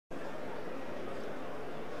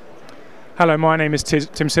Hello, my name is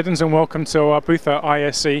Tim Siddons and welcome to our booth at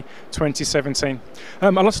ISE 2017.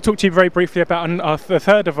 I'd like to talk to you very briefly about the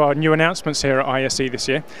third of our new announcements here at ISE this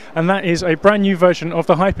year, and that is a brand new version of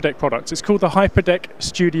the HyperDeck product. It's called the HyperDeck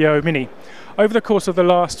Studio Mini. Over the course of the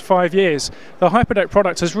last 5 years, the HyperDeck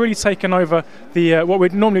product has really taken over what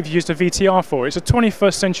we'd normally have used a VTR for. It's a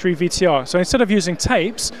 21st century VTR, so instead of using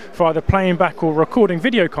tapes for either playing back or recording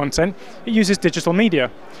video content, it uses digital media.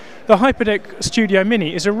 The HyperDeck Studio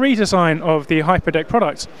Mini is a redesign of the HyperDeck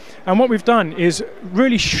product, and what we've done is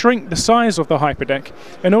really shrink the size of the HyperDeck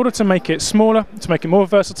in order to make it smaller, to make it more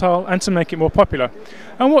versatile, and to make it more popular.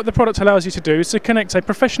 And what the product allows you to do is to connect a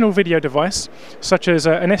professional video device, such as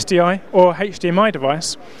an SDI or HDMI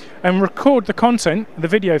device, and record the content, the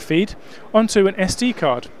video feed, onto an SD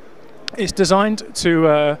card. It's designed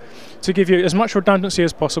to give you as much redundancy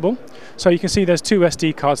as possible. So you can see there's two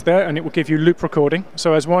SD cards there, and it will give you loop recording.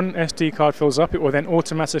 So as one SD card fills up, it will then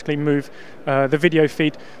automatically move the video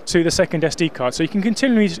feed to the second SD card. So you can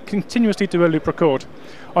continuously do a loop record.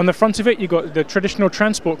 On the front of it, you've got the traditional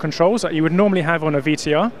transport controls that you would normally have on a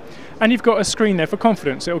VTR, and you've got a screen there for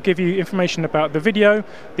confidence. It will give you information about the video,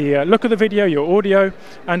 the look of the video, your audio,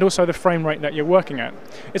 and also the frame rate that you're working at.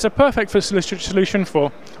 It's a perfect solution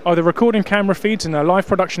for either recording camera feeds in a live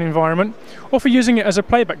production environment, or for using it as a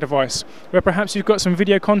playback device, where perhaps you've got some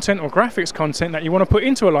video content or graphics content that you want to put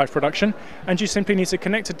into a live production, and you simply need to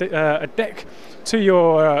connect a deck to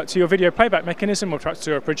your video playback mechanism, or perhaps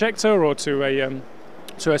to a projector or to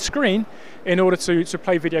a screen in order to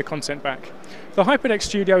play video content back. The HyperDeck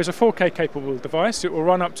Studio is a 4K capable device. It will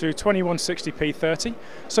run up to 2160p 30,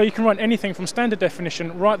 so you can run anything from standard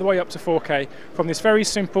definition right the way up to 4K from this very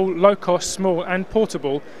simple, low-cost, small and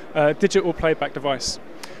portable digital playback device.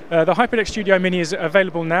 The HyperDeck Studio Mini is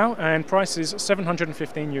available now, and price is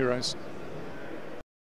 €715.